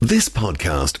This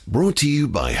podcast brought to you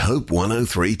by Hope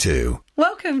 1032.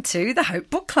 Welcome to the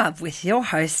Hope Book Club with your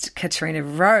host, Katrina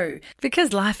Rowe,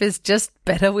 because life is just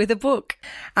better with a book.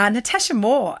 Natasha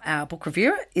Moore, our book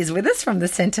reviewer, is with us from the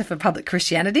Centre for Public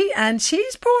Christianity, and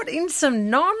she's brought in some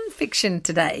non-fiction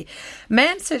today.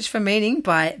 Man's Search for Meaning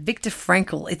by Viktor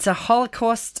Frankl. It's a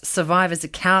Holocaust survivor's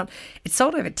account. It's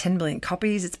sold over 10 million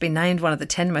copies. It's been named one of the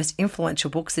 10 most influential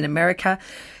books in America.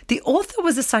 The author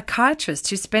was a psychiatrist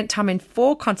who spent time in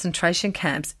 4 concentration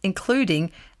camps,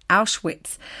 including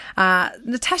Auschwitz.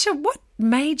 Natasha, what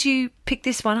made you pick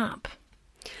this one up?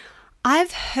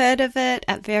 I've heard of it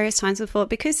at various times before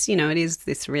because, you know, it is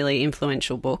this really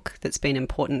influential book that's been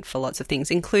important for lots of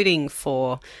things, including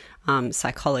for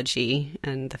psychology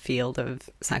and the field of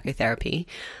psychotherapy.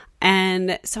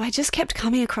 And so I just kept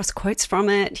coming across quotes from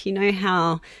it. You know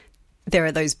how there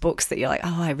are those books that you're like,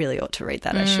 oh, I really ought to read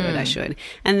that. I should.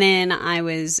 And then I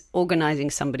was organising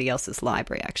somebody else's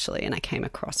library, actually, and I came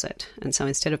across it. And so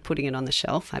instead of putting it on the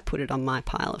shelf, I put it on my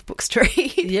pile of books to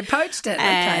read. You poached it,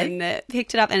 okay. And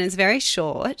picked it up, and it's very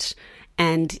short,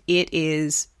 and it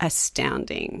is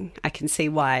astounding. I can see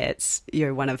why it's, you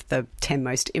know, one of the 10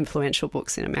 most influential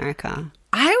books in America.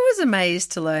 I was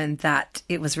amazed to learn that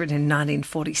it was written in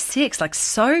 1946, like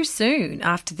so soon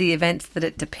after the events that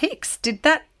it depicts. Did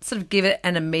that sort of give it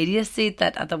an immediacy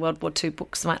that other World War II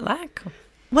books might lack?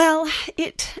 Well,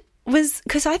 it was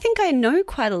because I think I know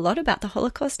quite a lot about the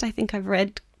Holocaust. I think I've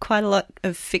read quite a lot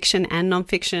of fiction and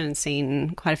non-fiction and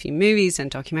seen quite a few movies and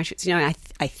documentaries. You know,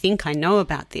 I think I know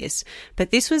about this,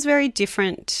 but this was very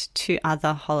different to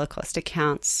other Holocaust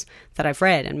accounts that I've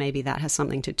read, and maybe that has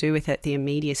something to do with it, the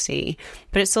immediacy.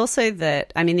 But it's also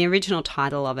that, I mean, the original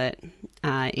title of it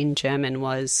in German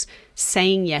was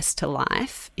Saying Yes to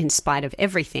Life in Spite of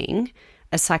Everything,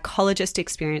 a Psychologist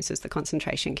Experiences the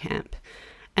Concentration Camp.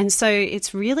 And so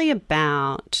it's really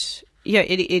about, yeah,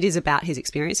 it is about his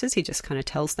experiences. He just kind of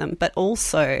tells them. But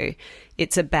also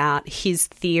it's about his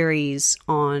theories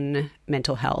on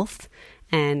mental health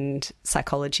and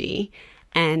psychology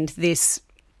and this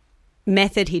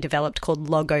method he developed called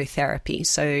logotherapy.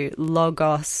 So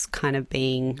logos kind of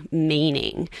being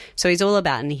meaning. So he's all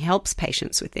about, and he helps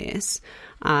patients with this,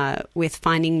 with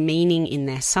finding meaning in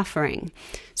their suffering.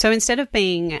 So instead of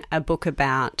being a book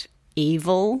about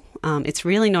evil, it's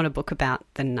really not a book about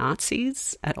the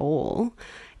Nazis at all.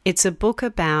 It's a book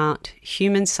about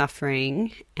human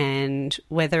suffering and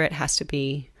whether it has to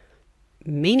be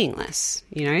meaningless,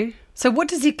 you know? So what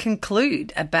does he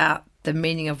conclude about the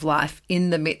meaning of life in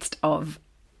the midst of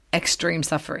extreme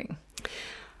suffering?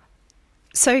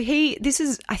 So this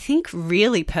is, I think,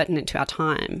 really pertinent to our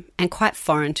time and quite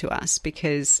foreign to us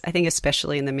because I think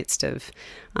especially in the midst of,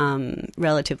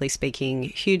 relatively speaking,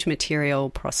 huge material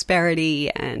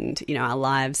prosperity and, you know, our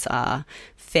lives are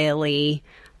fairly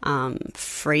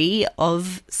free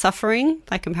of suffering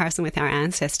by comparison with our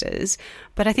ancestors.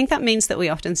 But I think that means that we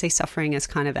often see suffering as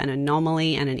kind of an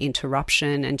anomaly and an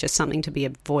interruption and just something to be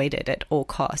avoided at all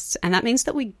costs. And that means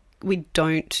that we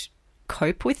don't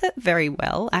cope with it very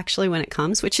well, actually, when it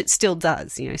comes, which it still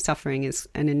does. You know, suffering is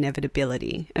an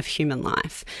inevitability of human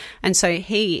life. And so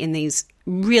he, in these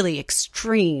really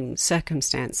extreme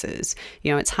circumstances,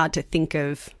 you know, it's hard to think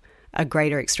of a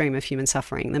greater extreme of human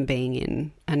suffering than being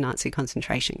in a Nazi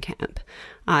concentration camp.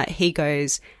 He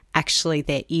goes, actually,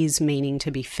 there is meaning to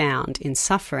be found in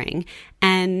suffering.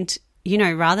 And, you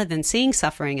know, rather than seeing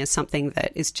suffering as something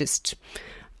that is just,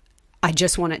 I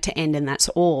just want it to end and that's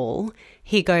all,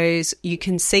 he goes, you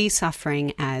can see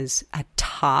suffering as a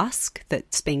task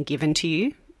that's been given to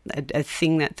you, a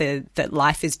thing that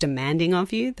life is demanding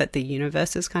of you, that the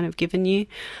universe has kind of given you.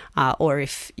 Or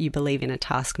if you believe in a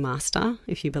taskmaster,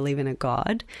 if you believe in a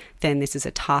God, then this is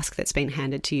a task that's been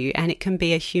handed to you. And it can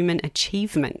be a human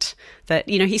achievement that,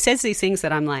 you know, he says these things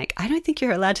that I'm like, I don't think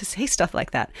you're allowed to say stuff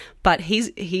like that. But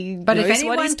he but knows if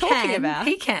what he's talking can, about.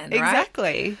 He can, right?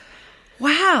 Exactly.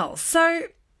 Wow. So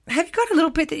have you got a little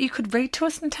bit that you could read to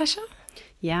us, Natasha?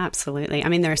 Yeah, absolutely. I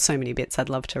mean, there are so many bits I'd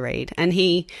love to read. And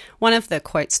one of the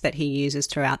quotes that he uses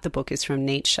throughout the book is from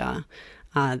Nietzsche,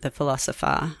 the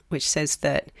philosopher, which says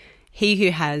that he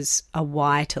who has a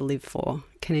why to live for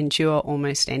can endure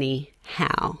almost any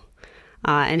how.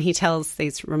 And he tells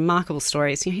these remarkable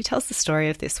stories. You know, he tells the story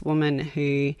of this woman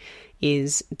who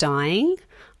is dying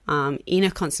in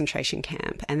a concentration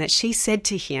camp, and that she said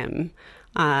to him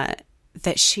that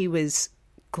she was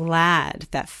glad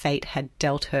that fate had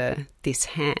dealt her this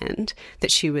hand, that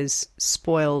she was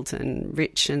spoiled and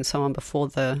rich and so on before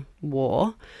the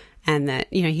war, and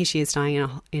that, you know, here she is dying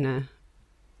in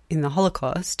the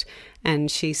Holocaust,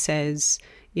 and she says,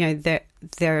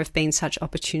 there have been such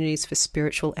opportunities for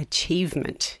spiritual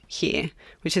achievement here,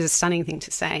 which is a stunning thing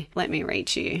to say. Let me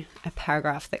read you a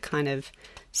paragraph that kind of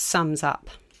sums up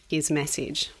his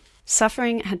message.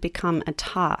 Suffering had become a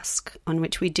task on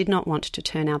which we did not want to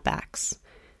turn our backs.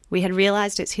 We had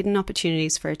realised its hidden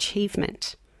opportunities for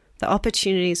achievement, the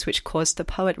opportunities which caused the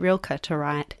poet Rilke to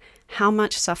write, "How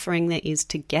much suffering there is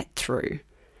to get through."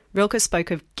 Rilke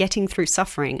spoke of getting through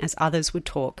suffering as others would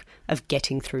talk of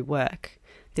getting through work.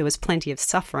 There was plenty of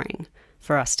suffering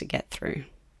for us to get through.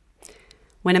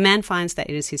 When a man finds that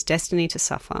it is his destiny to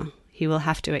suffer, he will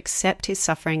have to accept his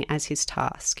suffering as his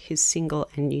task, his single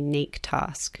and unique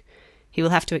task. He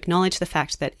will have to acknowledge the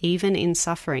fact that even in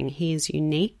suffering, he is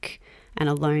unique and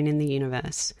alone in the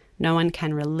universe. No one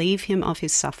can relieve him of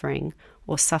his suffering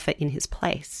or suffer in his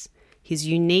place. His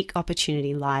unique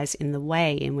opportunity lies in the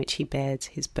way in which he bears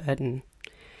his burden.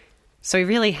 So he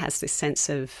really has this sense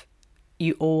of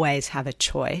you always have a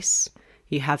choice.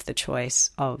 You have the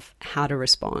choice of how to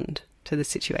respond to the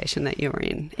situation that you're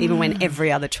in, even when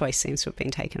every other choice seems to have been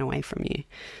taken away from you.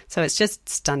 So it's just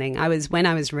stunning. When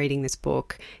I was reading this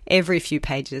book, every few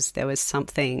pages there was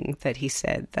something that he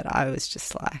said that I was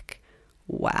just like,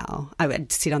 wow. I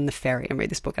would sit on the ferry and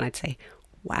read this book and I'd say,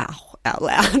 wow, out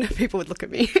loud. And people would look at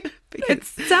me.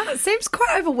 Because It seems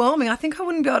quite overwhelming. I think I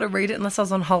wouldn't be able to read it unless I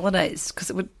was on holidays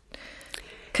because it would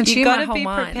consume my whole mind. You've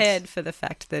got to be prepared for the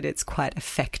fact that it's quite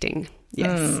affecting.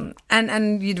 Yes.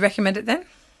 And you'd recommend it then?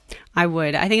 I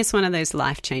would. I think it's one of those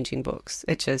life-changing books.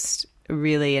 It just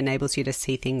really enables you to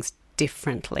see things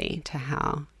differently to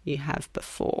how you have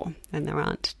before. And there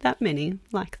aren't that many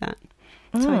like that.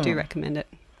 So I do recommend it.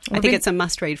 I think it's a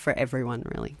must-read for everyone,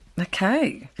 really.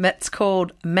 Okay. That's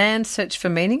called Man's Search for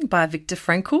Meaning by Viktor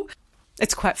Frankl.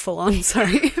 It's quite full-on,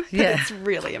 sorry. But Yeah. it's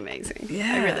really amazing.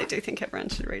 Yeah. I really do think everyone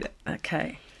should read it.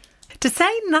 Okay. To Say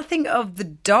Nothing of the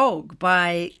Dog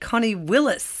by Connie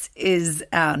Willis is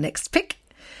our next pick.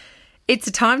 It's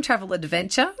a time travel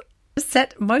adventure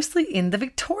set mostly in the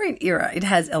Victorian era. It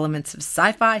has elements of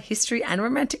sci-fi, history and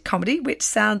romantic comedy, which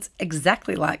sounds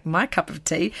exactly like my cup of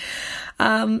tea.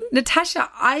 Natasha,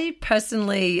 I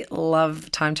personally love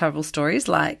time travel stories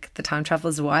like The Time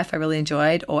Traveler's Wife I really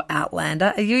enjoyed, or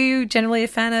Outlander. Are you generally a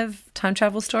fan of time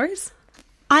travel stories?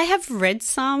 I have read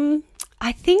some.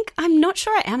 I'm not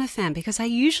sure I am a fan because I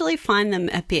usually find them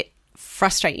a bit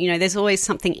frustrating. There's always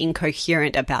something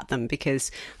incoherent about them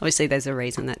because obviously there's a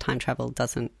reason that time travel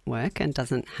doesn't work and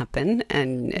doesn't happen.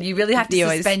 And you really have to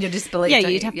suspend your disbelief. Yeah,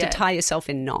 you'd have to tie yourself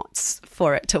in knots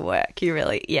for it to work.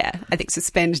 I think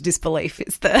suspend disbelief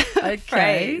is the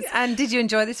phrase. And did you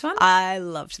enjoy this one? I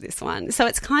loved this one. So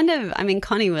it's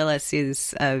Connie Willis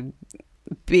is a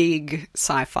big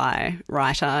sci-fi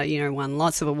writer, won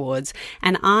lots of awards.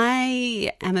 And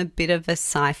I am a bit of a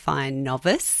sci-fi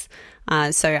novice.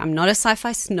 So I'm not a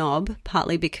sci-fi snob,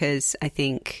 partly because I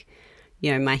think,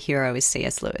 my hero is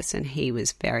C.S. Lewis and he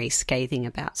was very scathing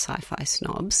about sci-fi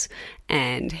snobs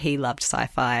and he loved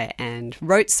sci-fi and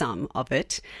wrote some of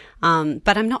it.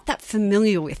 But I'm not that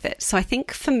familiar with it. So I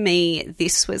think for me,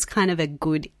 this was kind of a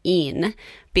good in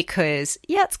because,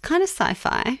 it's kind of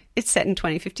sci-fi. It's set in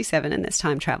 2057 and there's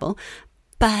time travel.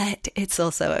 But it's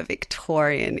also a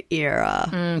Victorian era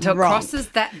so it romp. crosses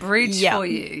that bridge for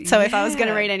you. So if I was going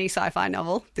to read any sci-fi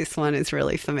novel, this one is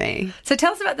really for me. So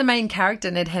tell us about the main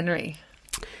character, Ned Henry.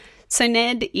 So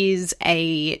Ned is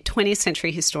a 20th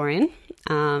century historian.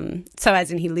 So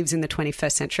as in he lives in the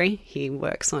 21st century, he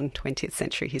works on 20th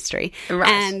century history. Right.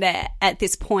 And at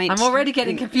this point... I'm already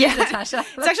getting confused, Natasha.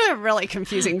 It's actually a really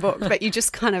confusing book, but you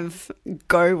just kind of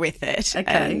go with it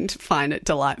and find it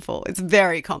delightful. It's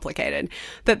very complicated.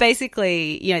 But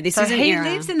basically, this is an era... he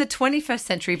lives in the 21st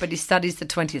century, but he studies the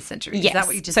 20th century. Yes. Is that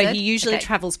what you just said? So he usually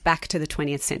travels back to the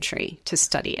 20th century to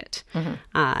study it.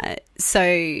 Mm-hmm.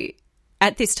 So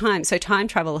at this time, time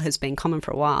travel has been common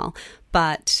for a while,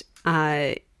 but...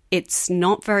 it's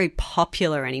not very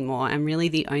popular anymore, and really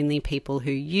the only people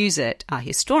who use it are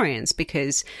historians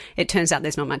because it turns out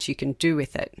there's not much you can do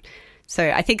with it.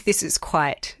 So I think this is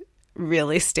quite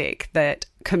realistic that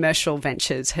commercial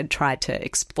ventures had tried to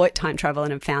exploit time travel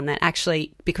and have found that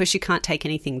actually because you can't take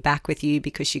anything back with you,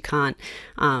 because you can't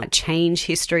change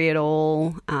history at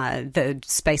all, the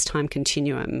space-time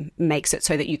continuum makes it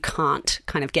so that you can't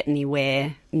kind of get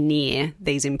anywhere near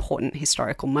these important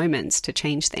historical moments to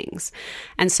change things.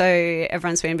 And so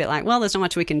everyone's been a bit like, well, there's not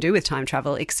much we can do with time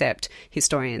travel except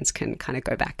historians can kind of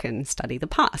go back and study the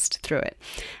past through it.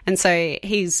 And so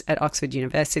he's at Oxford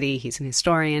University, he's an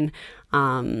historian,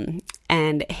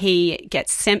 and he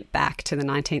gets sent back to the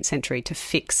 19th century to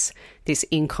fix this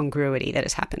incongruity that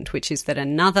has happened, which is that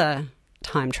another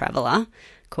time traveller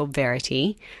called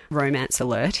Verity. Romance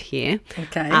alert here.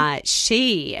 Okay.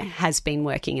 She has been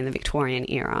working in the Victorian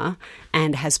era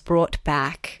and has brought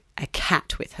back a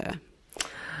cat with her,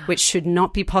 which should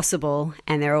not be possible,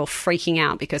 and they're all freaking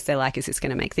out because they're like, is this going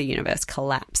to make the universe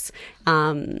collapse?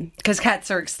 Because cats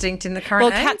are extinct in the current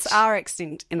age? Well, cats are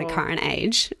extinct in the current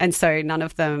age, and so none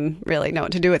of them really know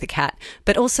what to do with a cat.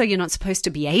 But also you're not supposed to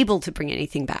be able to bring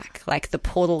anything back. Like, the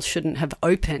portal shouldn't have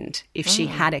opened if she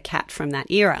had a cat from that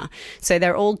era. So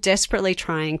they're all desperately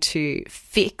trying to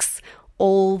fix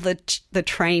all the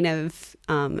train of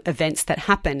events that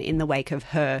happen in the wake of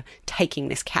her taking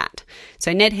this cat.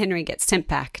 So Ned Henry gets sent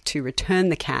back to return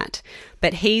the cat,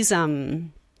 but he's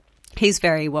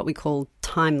very what we call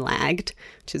time lagged,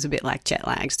 which is a bit like jet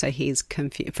lagged. So he's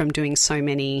confused from doing so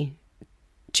many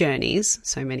journeys,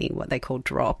 so many what they call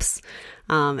drops.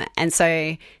 And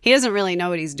so he doesn't really know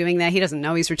what he's doing there. He doesn't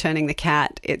know he's returning the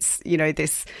cat. It's, you know,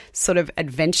 this sort of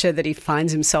adventure that he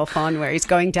finds himself on where he's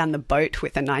going down the boat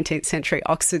with a 19th century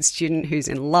Oxford student who's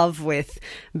in love with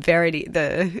Verity,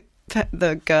 the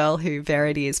girl who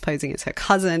Verity is posing as her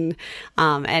cousin,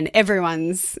 and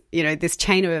everyone's, you know, this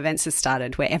chain of events has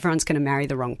started where everyone's going to marry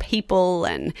the wrong people,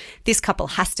 and this couple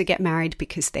has to get married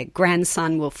because their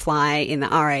grandson will fly in the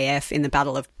RAF in the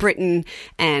Battle of Britain,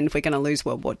 and we're going to lose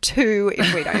World War II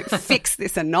if we don't fix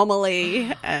this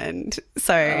anomaly. And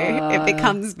so it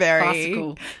becomes very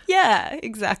farcical. Yeah,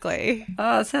 exactly.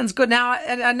 Oh, sounds good. Now,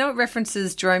 I know it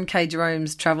references Jerome K.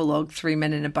 Jerome's travelogue, 3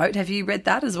 Men in a Boat. Have you read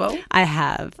that as well? I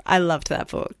have. I loved that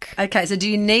book. Okay, so do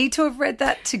you need to have read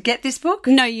that to get this book?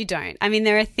 No, you don't. I mean,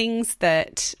 there are things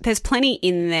that there's plenty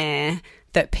in there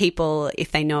that people,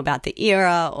 if they know about the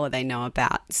era or they know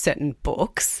about certain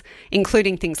books,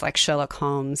 including things like Sherlock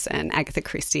Holmes and Agatha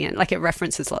Christie, and like it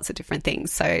references lots of different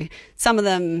things. So some of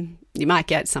them you might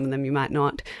get, some of them you might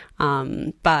not.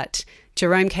 But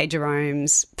Jerome K.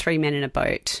 Jerome's 3 Men in a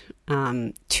Boat,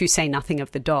 To Say Nothing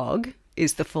of the Dog,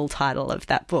 is the full title of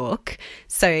that book.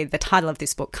 So the title of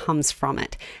this book comes from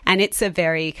it. And it's a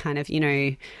very kind of, you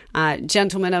know,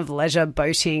 gentleman of leisure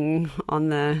boating on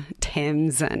the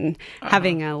Thames and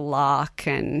having a lark.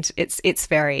 And it's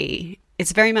very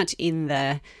much in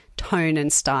the tone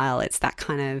and style. It's that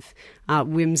kind of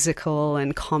whimsical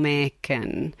and comic,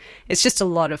 and it's just a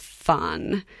lot of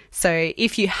fun. So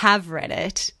if you have read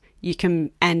it, you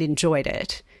can, and enjoyed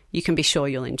it, you can be sure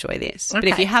you'll enjoy this. Okay. But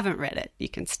if you haven't read it, you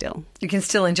can still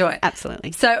enjoy it.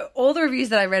 Absolutely. So all the reviews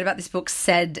that I read about this book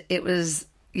said it was,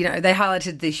 you know, they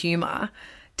highlighted the humour.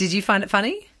 Did you find it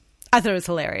funny? I thought it was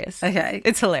hilarious. Okay.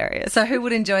 It's hilarious. So who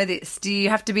would enjoy this? Do you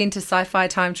have to be into sci-fi,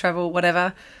 time travel,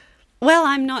 whatever? Well,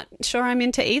 I'm not sure I'm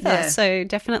into either, Yeah. so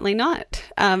definitely not.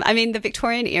 I mean, the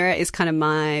Victorian era is kind of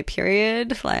my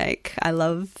period. Like, I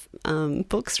love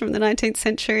books from the 19th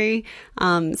century.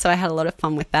 So I had a lot of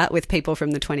fun with that, with people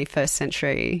from the 21st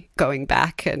century going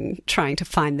back and trying to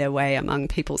find their way among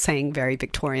people saying very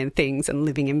Victorian things and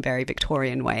living in very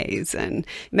Victorian ways. And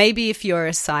maybe if you're a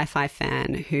sci-fi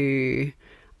fan who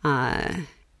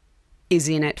is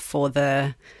in it for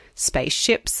the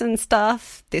spaceships and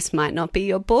stuff, this might not be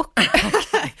your book.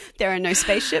 There are no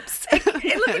spaceships. Look,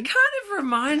 it kind of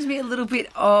reminds me a little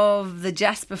bit of the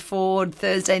Jasper Fforde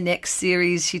Thursday Next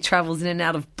series. She travels in and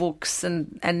out of books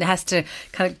and has to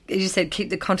kind of, as you said, keep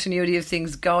the continuity of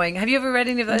things going. Have you ever read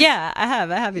any of those? Yeah, I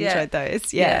have. I have enjoyed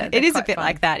those. Yeah, it is a bit fun.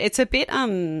 Like that. It's a bit,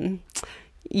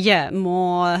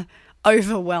 more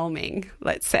overwhelming,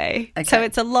 let's say. Okay. So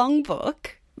it's a long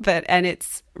book, and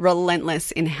it's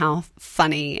relentless in how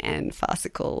funny and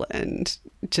farcical and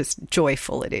just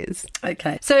joyful it is.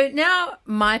 Okay. So now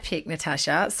my pick,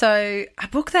 Natasha. So a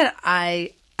book that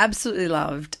I absolutely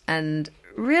loved and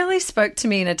really spoke to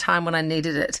me in a time when I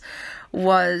needed it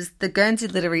was The Guernsey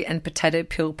Literary and Potato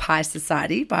Peel Pie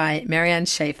Society by Marianne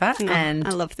Schaefer and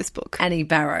I love this book. Annie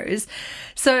Barrows.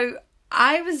 So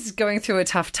I was going through a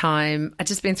tough time. I'd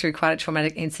just been through quite a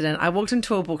traumatic incident. I walked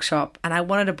into a bookshop and I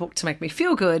wanted a book to make me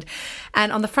feel good.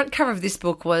 And on the front cover of this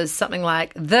book was something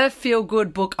like the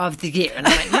feel-good book of the year. And I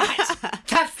went, right,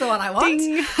 that's the one I want.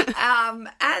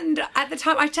 And at the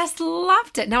time, I just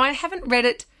loved it. Now, I haven't read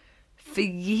it for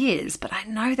years, but I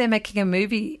know they're making a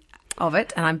movie of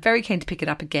it, and I'm very keen to pick it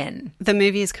up again. The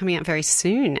movie is coming out very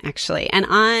soon, actually, and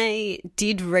I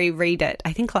did reread it.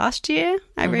 I think last year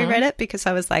I reread it because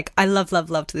I was like, I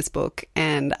loved this book,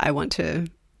 and I want to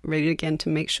read it again to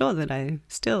make sure that I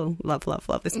still love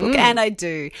this book. And I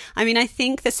do. I mean, I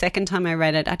think the second time I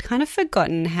read it, I'd kind of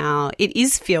forgotten how it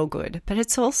is feel good, but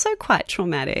it's also quite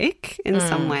traumatic in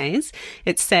some ways.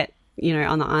 It's set,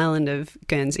 on the island of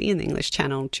Guernsey in the English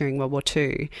Channel during World War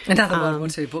II. Another World War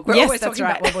II book. We're yes, always that's talking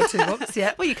right. about World War II books,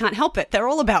 yeah. Well, you can't help it. They're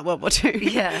all about World War II.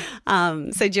 Yeah.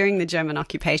 So during the German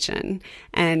occupation,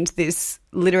 and this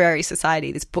literary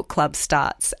society, this book club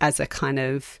starts as a kind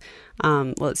of,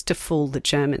 it's to fool the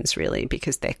Germans, really,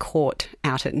 because they're caught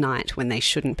out at night when they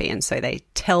shouldn't be. And so they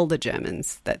tell the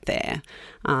Germans that they're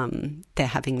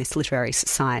having this literary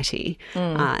society.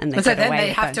 And so then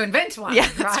they have to invent one. Yeah,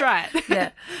 that's right. Yeah.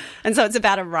 And so it's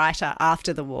about a writer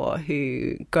after the war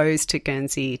who goes to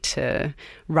Guernsey to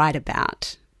write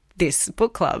about this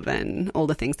book club and all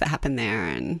the things that happen there.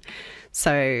 And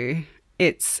so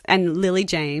and Lily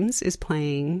James is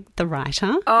playing the writer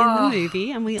in the movie,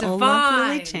 and we all love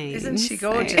Lily James. Isn't she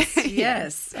gorgeous?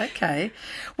 Yes. Okay.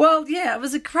 Well, yeah, it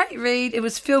was a great read. It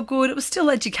was feel good. It was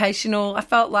still educational. I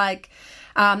felt like,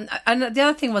 and the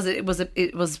other thing was it was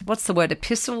what's the word,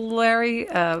 epistolary,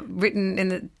 written in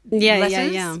the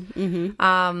letters. Yeah.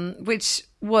 Mm-hmm. Which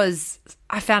was,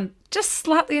 I found, just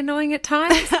slightly annoying at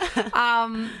times,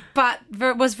 but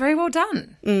it was very well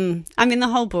done. I mean, the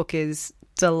whole book is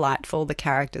delightful. The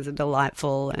characters are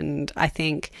delightful, and I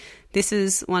think this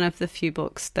is one of the few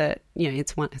books that,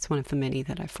 it's one of the many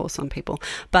that I force on people,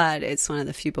 but it's one of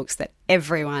the few books that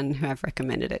everyone who I've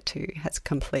recommended it to has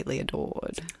completely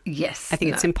adored. Yes. I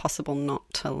think it's impossible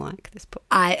not to like this book.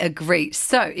 I agree.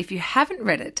 So if you haven't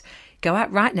read it, go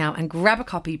out right now and grab a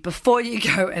copy before you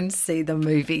go and see the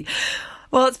movie.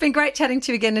 Well, it's been great chatting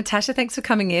to you again, Natasha. Thanks for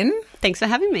coming in. Thanks for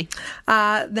having me.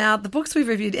 Now, the books we've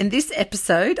reviewed in this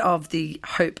episode of the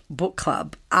Hope Book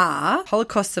Club are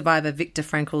Holocaust survivor Viktor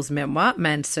Frankl's memoir,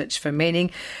 Man's Search for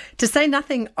Meaning, to say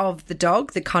nothing of The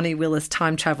Dog, the Connie Willis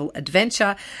time travel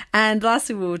adventure, and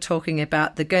lastly we were talking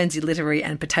about The Guernsey Literary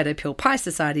and Potato Peel Pie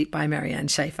Society by Marianne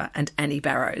Schaefer and Annie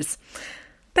Barrows.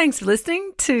 Thanks for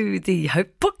listening to the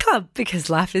Hope Book Club, because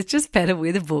life is just better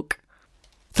with a book.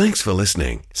 Thanks for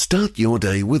listening. Start your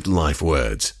day with life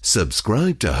words.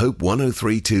 Subscribe to Hope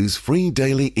 1032's free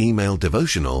daily email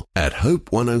devotional at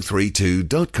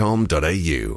hope1032.com.au.